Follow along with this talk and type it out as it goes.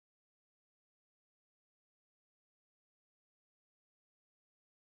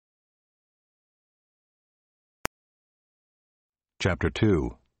Chapter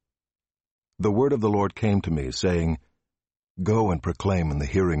 2. The word of the Lord came to me, saying, Go and proclaim in the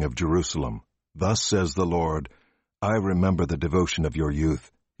hearing of Jerusalem, Thus says the Lord, I remember the devotion of your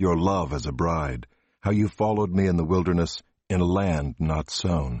youth, your love as a bride, how you followed me in the wilderness, in a land not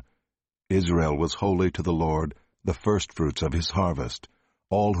sown. Israel was holy to the Lord, the firstfruits of his harvest.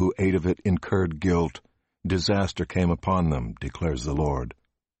 All who ate of it incurred guilt. Disaster came upon them, declares the Lord.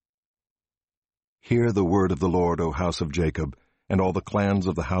 Hear the word of the Lord, O house of Jacob, and all the clans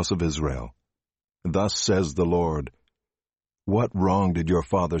of the house of Israel. Thus says the Lord, What wrong did your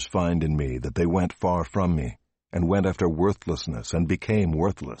fathers find in me, that they went far from me, and went after worthlessness, and became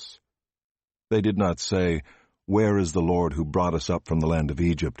worthless? They did not say, Where is the Lord who brought us up from the land of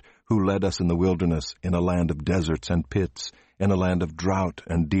Egypt, who led us in the wilderness, in a land of deserts and pits, in a land of drought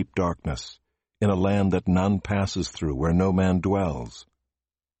and deep darkness, in a land that none passes through, where no man dwells?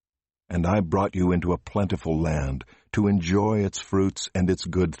 And I brought you into a plentiful land, to enjoy its fruits and its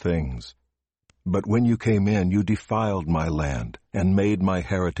good things. But when you came in, you defiled my land, and made my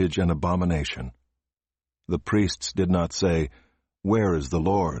heritage an abomination. The priests did not say, Where is the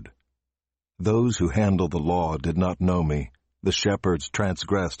Lord? Those who handle the law did not know me. The shepherds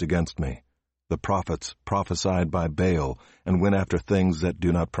transgressed against me. The prophets prophesied by Baal, and went after things that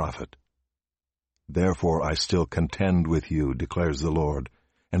do not profit. Therefore I still contend with you, declares the Lord,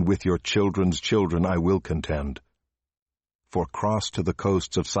 and with your children's children I will contend. For cross to the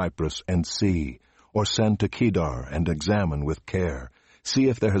coasts of Cyprus and see, or send to Kedar and examine with care. See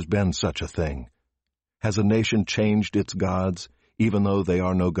if there has been such a thing. Has a nation changed its gods, even though they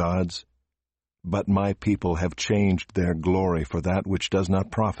are no gods? But my people have changed their glory for that which does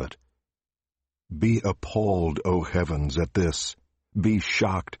not profit. Be appalled, O heavens, at this. Be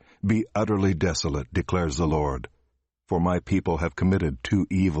shocked, be utterly desolate, declares the Lord. For my people have committed two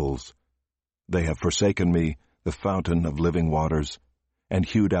evils. They have forsaken me, the fountain of living waters, and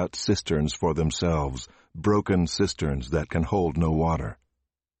hewed out cisterns for themselves, broken cisterns that can hold no water.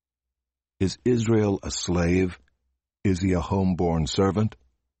 Is Israel a slave? Is he a home-born servant?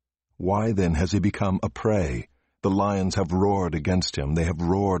 Why then has he become a prey? The lions have roared against him, they have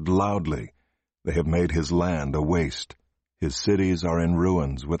roared loudly. They have made his land a waste. His cities are in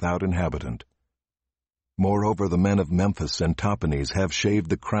ruins, without inhabitant. Moreover, the men of Memphis and Tahpanhes have shaved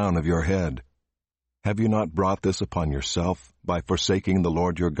the crown of your head. Have you not brought this upon yourself, by forsaking the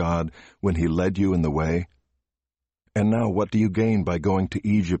Lord your God, when he led you in the way? And now what do you gain by going to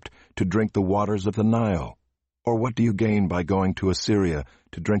Egypt to drink the waters of the Nile? Or what do you gain by going to Assyria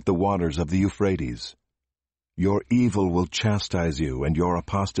to drink the waters of the Euphrates? Your evil will chastise you, and your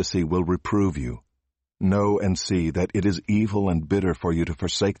apostasy will reprove you. Know and see that it is evil and bitter for you to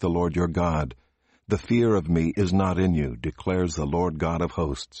forsake the Lord your God. The fear of me is not in you, declares the Lord God of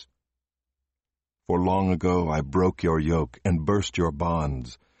hosts. For long ago I broke your yoke and burst your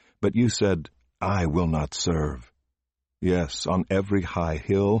bonds, but you said, I will not serve. Yes, on every high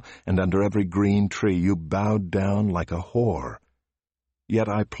hill and under every green tree you bowed down like a whore. Yet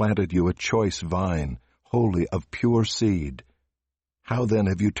I planted you a choice vine, wholly of pure seed. How then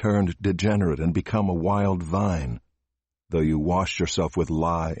have you turned degenerate and become a wild vine? Though you wash yourself with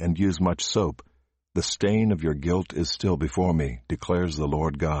lye and use much soap, the stain of your guilt is still before me, declares the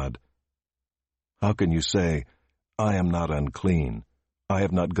Lord God. How can you say, I am not unclean, I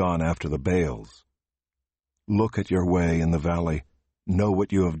have not gone after the Baals? Look at your way in the valley, know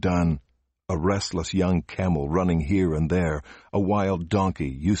what you have done, a restless young camel running here and there, a wild donkey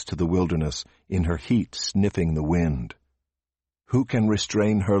used to the wilderness, in her heat sniffing the wind. Who can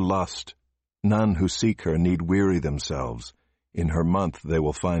restrain her lust? None who seek her need weary themselves. In her month they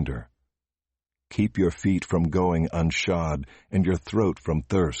will find her. Keep your feet from going unshod, and your throat from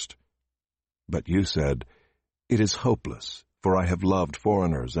thirst. But you said, It is hopeless, for I have loved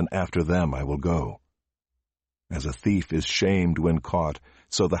foreigners, and after them I will go. As a thief is shamed when caught,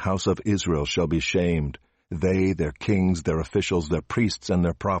 so the house of Israel shall be shamed, they, their kings, their officials, their priests, and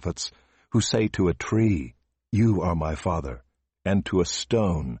their prophets, who say to a tree, You are my father, and to a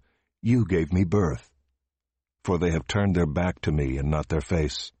stone, You gave me birth. For they have turned their back to me and not their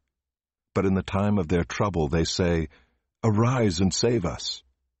face. But in the time of their trouble they say, Arise and save us.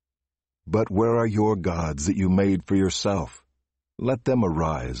 But where are your gods that you made for yourself? Let them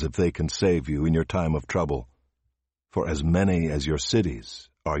arise if they can save you in your time of trouble. For as many as your cities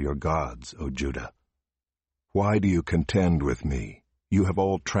are your gods, O Judah. Why do you contend with me? You have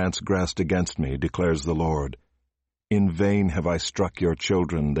all transgressed against me, declares the Lord. In vain have I struck your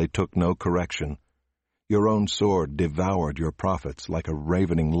children, they took no correction. Your own sword devoured your prophets like a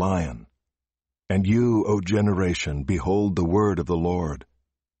ravening lion. And you, O generation, behold the word of the Lord.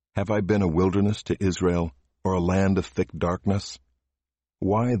 Have I been a wilderness to Israel, or a land of thick darkness?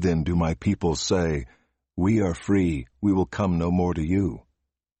 Why then do my people say, "We are free, we will come no more to you"?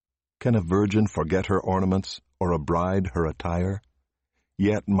 Can a virgin forget her ornaments, or a bride her attire?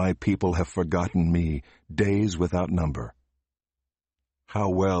 Yet my people have forgotten me, days without number.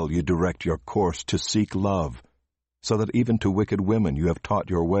 How well you direct your course to seek love, so that even to wicked women you have taught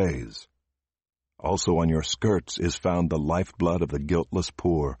your ways. Also on your skirts is found the lifeblood of the guiltless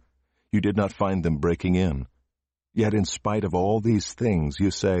poor. You did not find them breaking in. Yet in spite of all these things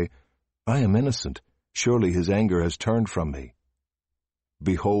you say, "I am innocent. Surely his anger has turned from me."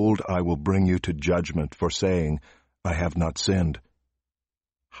 Behold, I will bring you to judgment for saying, "I have not sinned."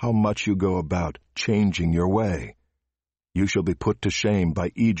 How much you go about changing your way! You shall be put to shame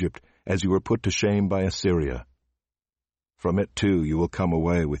by Egypt as you were put to shame by Assyria. From it too you will come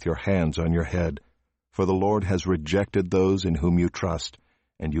away with your hands on your head, for the Lord has rejected those in whom you trust,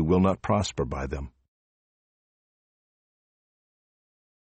 and you will not prosper by them.